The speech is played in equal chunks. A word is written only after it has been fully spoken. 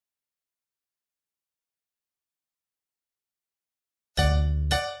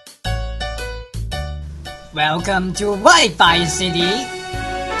Welcome to Wi-Fi City.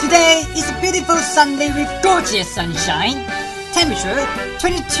 Today is a beautiful Sunday with gorgeous sunshine. Temperature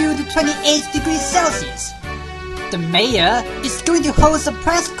 22 to 28 degrees Celsius. The mayor is going to host a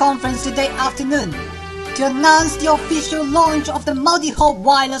press conference today afternoon to announce the official launch of the multi-hop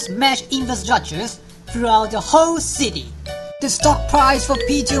wireless mesh infrastructures throughout the whole city. The stock price for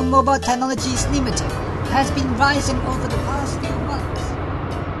P2 Mobile Technologies Limited has been rising over the past few months.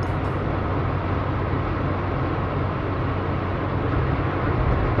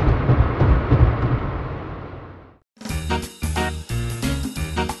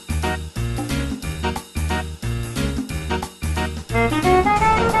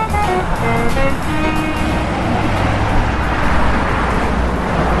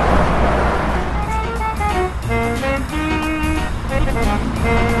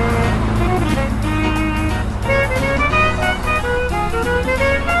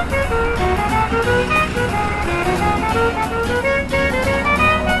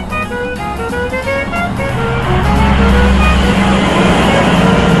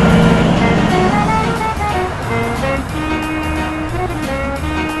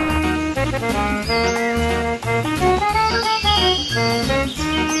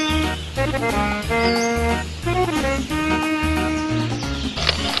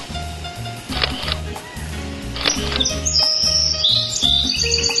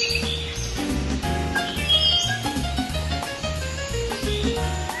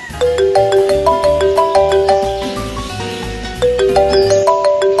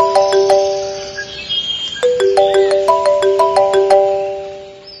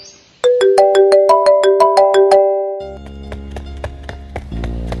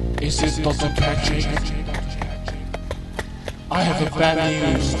 Is it Dr. Patrick? I have a bad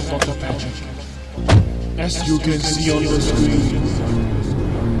news, Dr. Patrick. As you can see on the screen,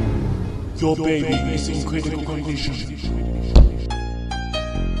 your baby is in critical condition.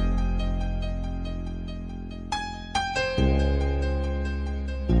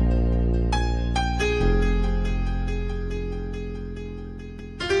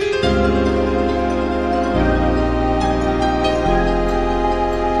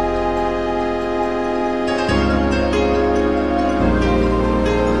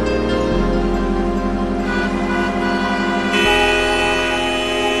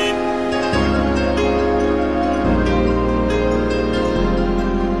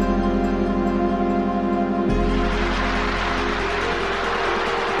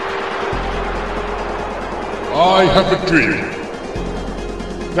 I have a dream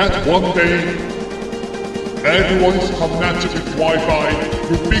that one day everyone is connected with Wi-Fi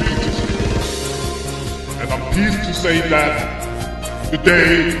ubiquitously. And I'm pleased to say that the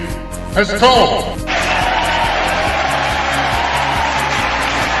day has come.